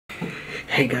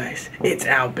Hey guys, it's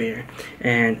Owlbear,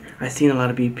 and I've seen a lot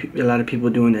of people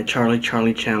doing that Charlie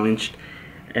challenge.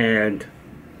 And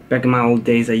back in my old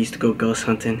days, I used to go ghost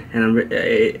hunting, and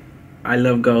I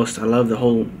love ghosts. I love the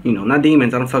whole, not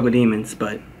demons. I don't fuck with demons,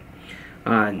 but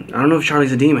I don't know if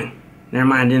Charlie's a demon. Never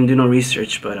mind, I didn't do no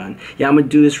research, but yeah, I'm gonna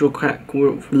do this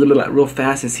real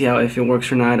fast and see if it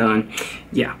works or not.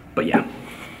 Yeah.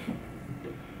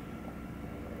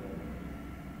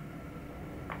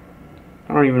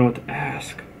 I don't even know what to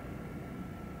ask.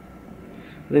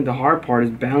 I think the hard part is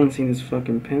balancing this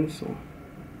fucking pencil.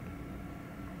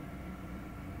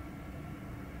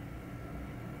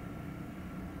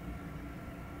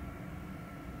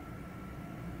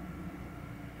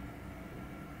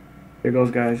 There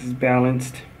goes, guys. It's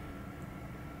balanced.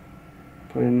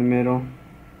 Put it in the middle.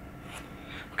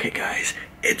 Okay, guys.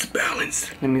 It's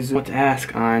balanced. Let me zoom what to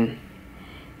ask on.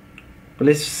 But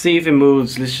let's see if it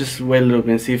moves. Let's just wait a little bit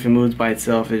and see if it moves by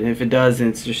itself. And if it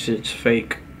doesn't, it's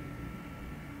fake.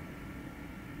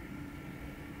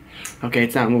 Okay,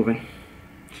 it's not moving.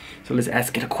 So let's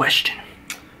ask it a question.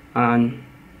 On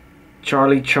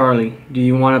Charlie, do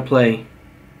you want to play?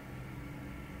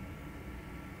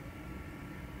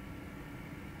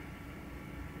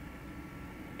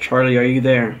 Charlie, are you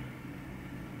there?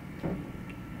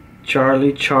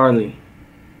 Charlie,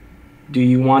 do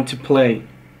you want to play?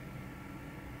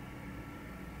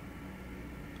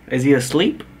 Is he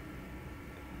asleep?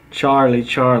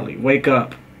 Charlie, wake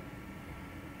up.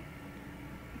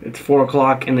 It's 4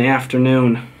 o'clock in the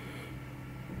afternoon.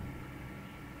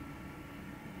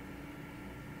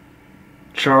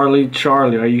 Charlie,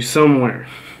 are you somewhere?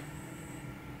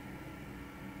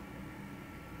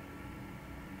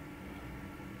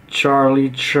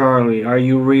 Charlie, are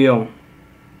you real?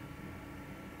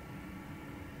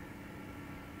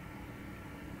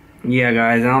 Yeah,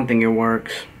 guys, I don't think it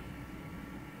works.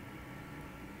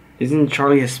 Isn't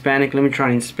Charlie Hispanic? Let me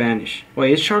try in Spanish.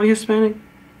 Wait, is Charlie Hispanic?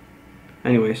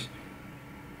 Anyways.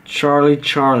 Charlie,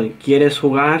 ¿quieres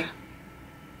jugar?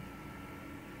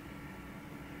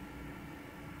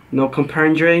 No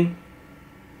compadre?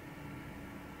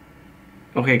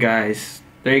 Okay, guys.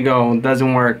 There you go. It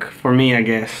doesn't work for me, I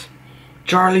guess.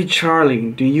 Charlie,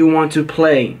 do you want to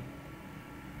play?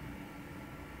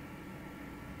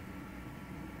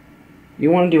 You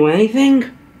want to do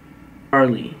anything?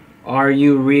 Charlie, are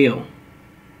you real?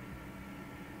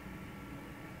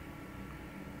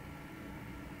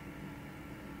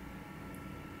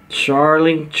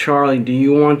 Charlie, do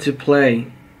you want to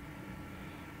play?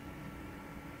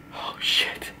 Oh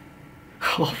shit.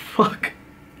 Oh fuck.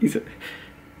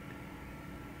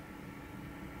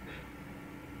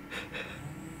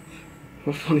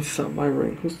 My phone needs to stop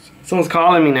vibrating. Someone's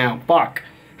calling me now. Fuck.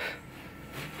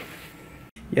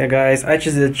 Yeah, guys, I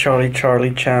just did Charlie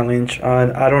challenge.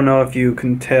 I don't know if you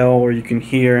can tell or you can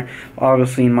hear.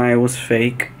 Obviously, mine was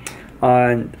fake.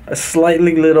 A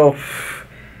slightly little,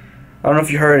 I don't know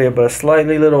if you heard it, but a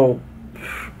slightly little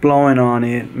blowing on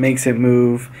it makes it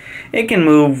move. It can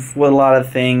move with a lot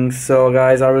of things. So,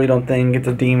 guys, I really don't think it's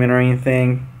a demon or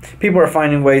anything. People are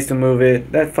finding ways to move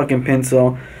it. That fucking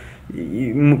pencil,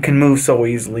 you can move so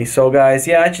easily. So, guys,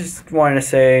 yeah, I just wanted to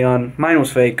say mine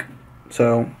was fake.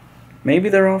 So maybe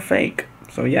they're all fake.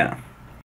 So yeah.